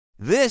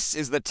This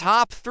is the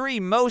top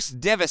 3 most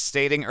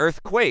devastating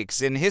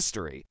earthquakes in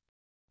history.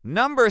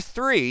 Number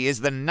 3 is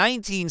the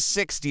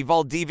 1960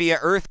 Valdivia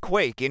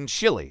earthquake in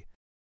Chile.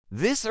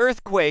 This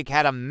earthquake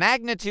had a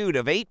magnitude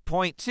of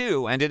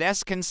 8.2 and it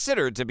is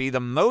considered to be the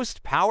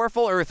most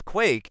powerful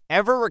earthquake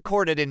ever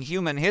recorded in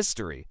human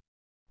history.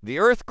 The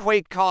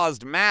earthquake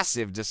caused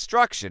massive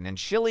destruction in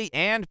Chile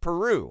and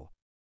Peru,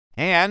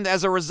 and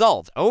as a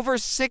result, over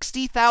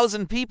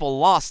 60,000 people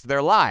lost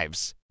their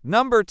lives.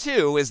 Number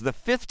 2 is the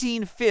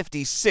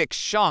 1556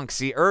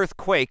 Shaanxi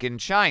earthquake in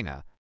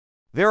China.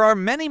 There are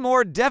many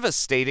more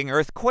devastating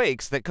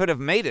earthquakes that could have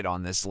made it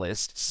on this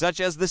list, such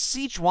as the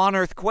Sichuan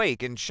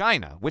earthquake in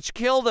China, which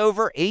killed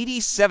over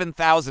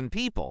 87,000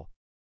 people.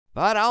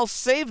 But I'll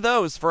save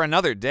those for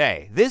another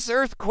day. This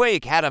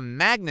earthquake had a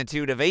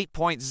magnitude of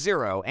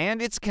 8.0,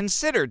 and it's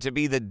considered to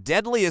be the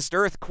deadliest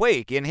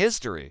earthquake in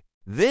history.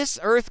 This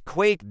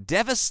earthquake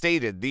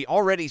devastated the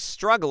already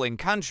struggling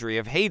country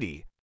of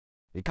Haiti.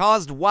 It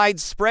caused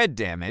widespread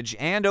damage,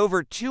 and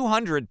over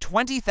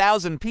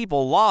 220,000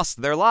 people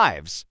lost their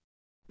lives.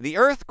 The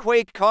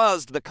earthquake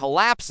caused the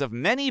collapse of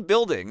many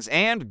buildings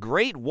and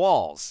great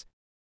walls,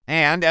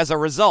 and as a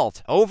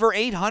result, over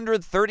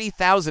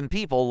 830,000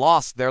 people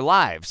lost their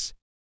lives.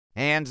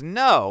 And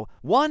no,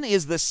 one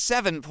is the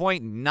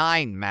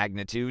 7.9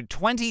 magnitude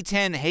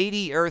 2010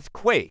 Haiti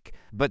earthquake,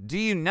 but do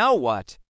you know what?